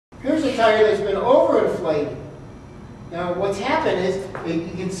Here's a tire that's been overinflated. Now what's happened is,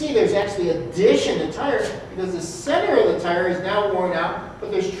 you can see there's actually addition to tire because the center of the tire is now worn out,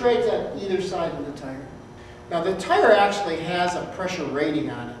 but there's treads on either side of the tire. Now the tire actually has a pressure rating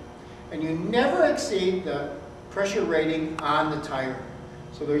on it, and you never exceed the pressure rating on the tire.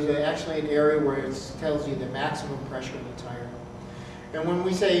 So there's actually an area where it tells you the maximum pressure of the tire. And when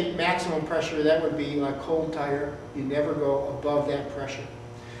we say maximum pressure, that would be a cold tire. You never go above that pressure.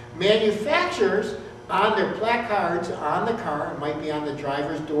 Manufacturers, on their placards on the car, it might be on the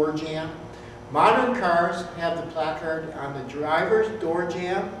driver's door jamb. Modern cars have the placard on the driver's door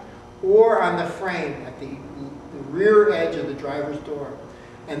jamb or on the frame at the rear edge of the driver's door.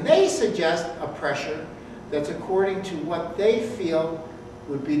 And they suggest a pressure that's according to what they feel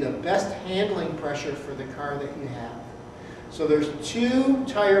would be the best handling pressure for the car that you have. So there's two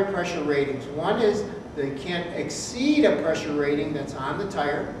tire pressure ratings. One is they can't exceed a pressure rating that's on the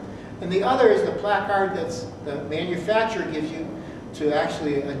tire, and the other is the placard that's the manufacturer gives you to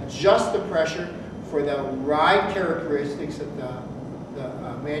actually adjust the pressure for the ride characteristics that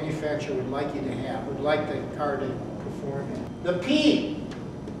the manufacturer would like you to have, would like the car to perform in. The P.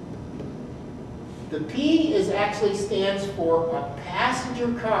 The P actually stands for a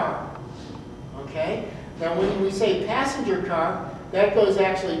passenger car. Okay? Now when we say passenger car, that goes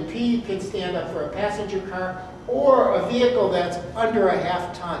actually, P can stand up for a passenger car or a vehicle that's under a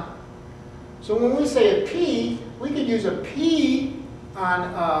half ton. So when we say a P, we could use a P on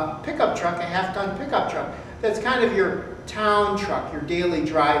a pickup truck, a half-ton pickup truck. That's kind of your town truck, your daily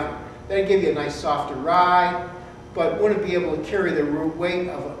driver. That'd give you a nice softer ride, but wouldn't be able to carry the weight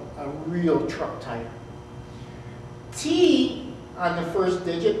of a real truck tire. T on the first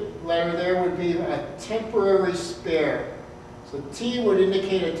digit letter there would be a temporary spare. So T would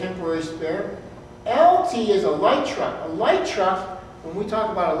indicate a temporary spare. LT is a light truck. A light truck, when we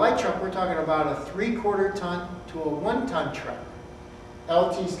talk about a light truck, we're talking about a 3/4 ton to a 1 ton truck.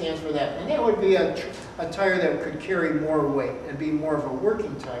 LT stands for that. And that would be a tire that could carry more weight and be more of a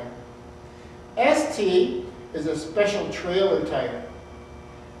working tire. ST is a special trailer tire.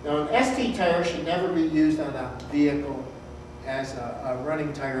 Now an ST tire should never be used on a vehicle as a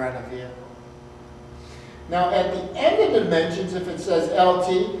running tire on a vehicle. Now at the end of the dimensions, if it says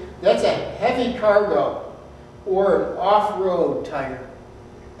LT, that's a heavy cargo or an off-road tire.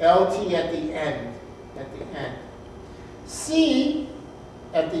 LT at the end, C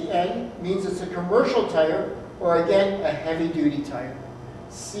at the end means it's a commercial tire or again a heavy-duty tire.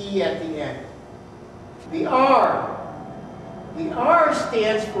 C at the end. The R. The R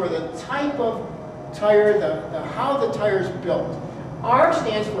stands for the type of tire, how the tire is built. R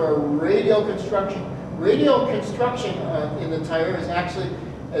stands for a radial construction. Radial construction in the tire is actually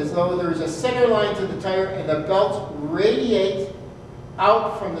as though there's a center line to the tire and the belts radiate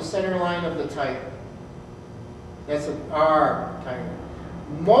out from the center line of the tire. That's an R tire.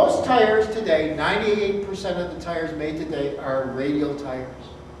 Most tires today, 98% of the tires made today are radial tires.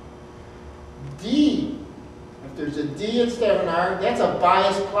 D, if there's a D instead of an R, that's a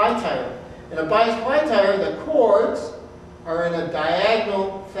bias ply tire. In a bias ply tire, the cords are in a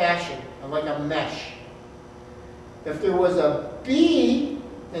diagonal fashion, like a mesh. If there was a B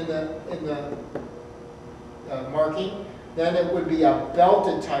in the marking, then it would be a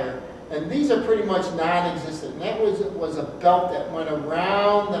belted tire. And these are pretty much non-existent. And that was a belt that went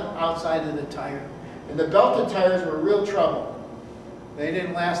around the outside of the tire. And the belted tires were real trouble. They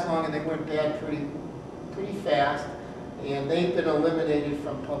didn't last long and they went bad pretty fast. And they've been eliminated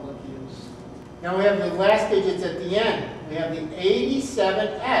from public use. Now we have the last digits at the end. We have the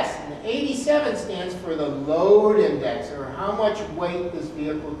 87S. And the 87 stands for the load index, or how much weight this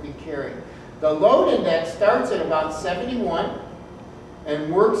vehicle can carry. The load index starts at about 71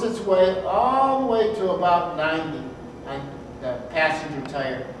 and works its way all the way to about 90 on the passenger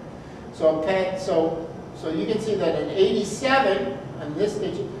tire. So you can see that an 87 on this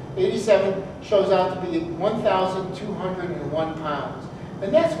digit, 87 shows out to be 1,201 pounds.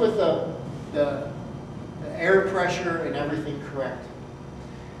 And that's with the air pressure and everything correct.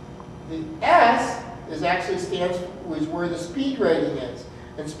 The S is where the speed rating is.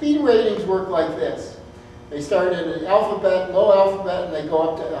 And speed ratings work like this. They start in an alphabet, low alphabet, and they go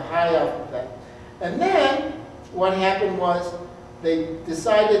up to a high alphabet. And then what happened was they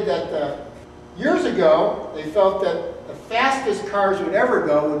decided that years ago, they felt that the fastest cars would ever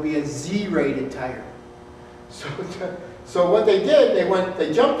go would be a Z-rated tire. So what they did,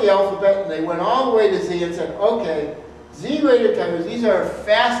 they jumped the alphabet and they went all the way to Z and said, okay, Z-rated tires, these are as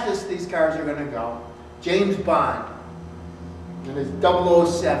fastest these cars are going to go. James Bond. And it's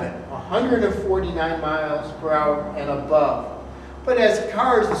 007, 149 miles per hour and above. But as the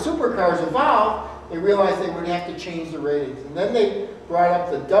supercars evolved, they realized they would have to change the ratings. And then they brought up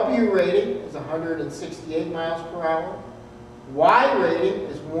the W rating is 168 miles per hour. Y rating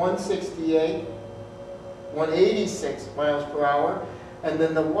is 186 miles per hour. And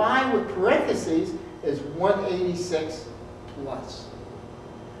then the Y with parentheses is 186 plus.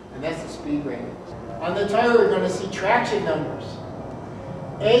 And that's the speed rating. On the tire, we're going to see traction numbers.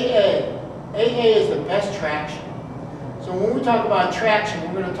 AA is the best traction. So when we talk about traction,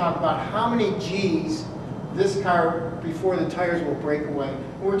 we're going to talk about how many G's this car before the tires will break away.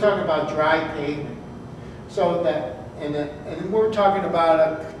 We're talking about dry pavement. So that, and we're talking about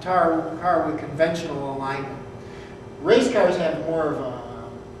a car with conventional alignment. Race cars have more of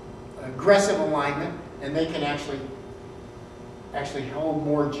an aggressive alignment, and they can actually hold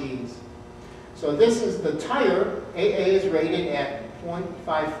more G's. So this is the tire. AA is rated at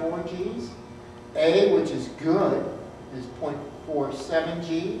 0.54 G's. A, which is good, is 0.47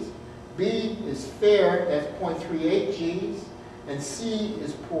 G's. B is fair, that's 0.38 G's. And C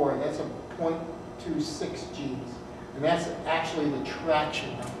is poor, that's a 0.26 G's. And that's actually the traction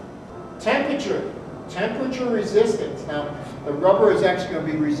number. Temperature resistance. Now, the rubber is actually going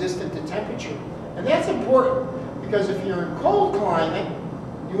to be resistant to temperature. And that's important because if you're in cold climate,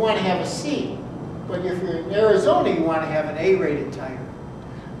 you want to have a C. But if you're in Arizona, you want to have an A-rated tire.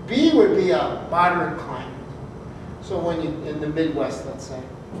 B would be a moderate climate. So when you in the Midwest, let's say.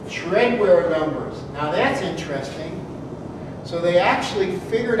 Tread wear numbers. Now that's interesting. So they actually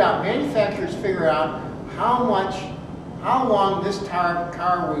figured out, manufacturers figured out how long this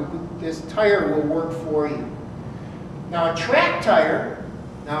tire will work for you. Now a track tire,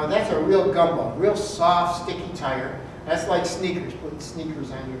 now that's a real gumbo, real soft, sticky tire. That's like sneakers, putting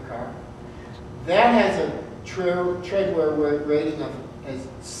sneakers on your car. That has a tread wear rating of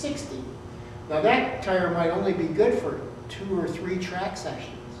 60. Now that tire might only be good for 2 or 3 track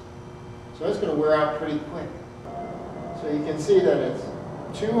sessions. So it's going to wear out pretty quick. So you can see that it's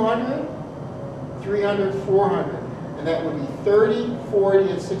 200, 300, 400. And that would be 30, 40,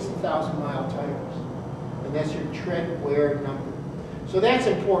 and 60,000 mile tires. And that's your tread wear number. So that's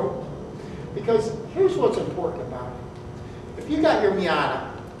important. Because here's what's important about it. If you got your Miata,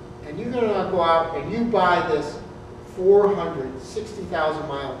 and you're going to go out and you buy this 460,000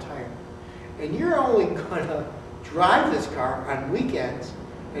 mile tire, and you're only going to drive this car on weekends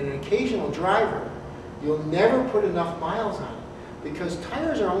and an occasional driver, you'll never put enough miles on it because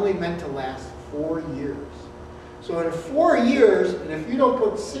tires are only meant to last 4 years. So in 4 years, and if you don't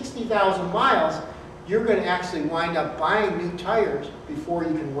put 60,000 miles, you're going to actually wind up buying new tires before you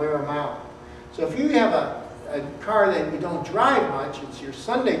can wear them out. So if you have a car that you don't drive much, it's your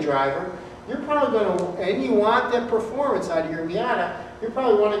Sunday driver, you're probably going to, and you want that performance out of your Miata, you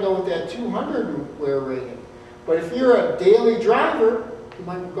probably want to go with that 200 wear rating. But if you're a daily driver, you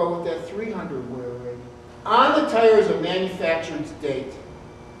might go with that 300 wear rating. On the tire is a manufacturer's date.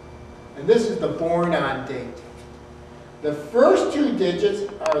 And this is the born on date. The first 2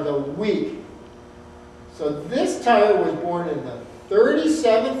 digits are the week. So this tire was born in the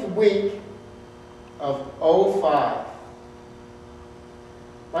 37th week of 05.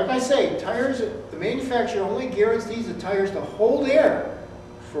 Like I say, tires, the manufacturer only guarantees the tires to hold air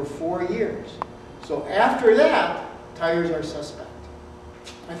for 4 years. So after that, tires are suspect.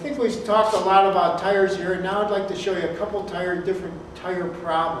 I think we've talked a lot about tires here, and now I'd like to show you a couple different tire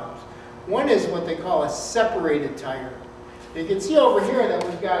problems. One is what they call a separated tire. You can see over here that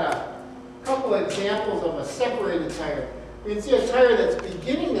we've got a couple of examples of a separated tire. You can see a tire that's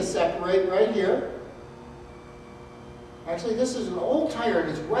beginning to separate right here. Actually, this is an old tire and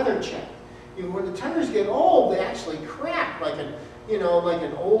it's weather checked. You know, when the tires get old, they actually crack like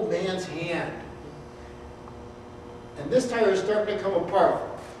an old man's hand. And this tire is starting to come apart.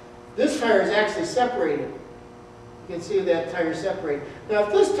 This tire is actually separated. You can see that tire separated. Now,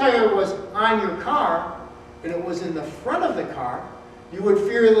 if this tire was on your car and it was in the front of the car, you would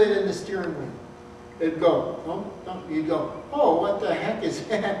feel it in the steering wheel. It'd go, you'd go, oh, what the heck is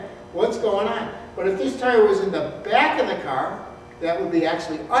that? What's going on? But if this tire was in the back of the car, that would be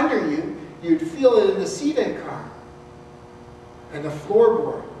actually under you, you'd feel it in the seat of the car. And the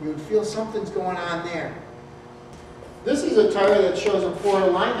floorboard, you'd feel something's going on there. This is a tire that shows a poor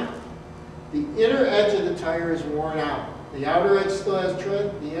alignment. The inner edge of the tire is worn out. The outer edge still has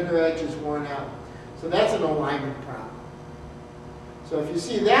tread, the inner edge is worn out. So that's an alignment problem. So if you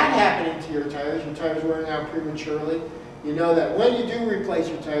see that happening to your tires wearing out prematurely, you know that when you do replace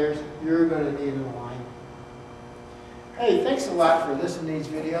your tires, you're going to need an alignment. Hey, thanks a lot for listening to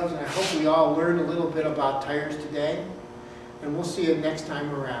these videos, and I hope we all learned a little bit about tires today. And we'll see you next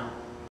time around.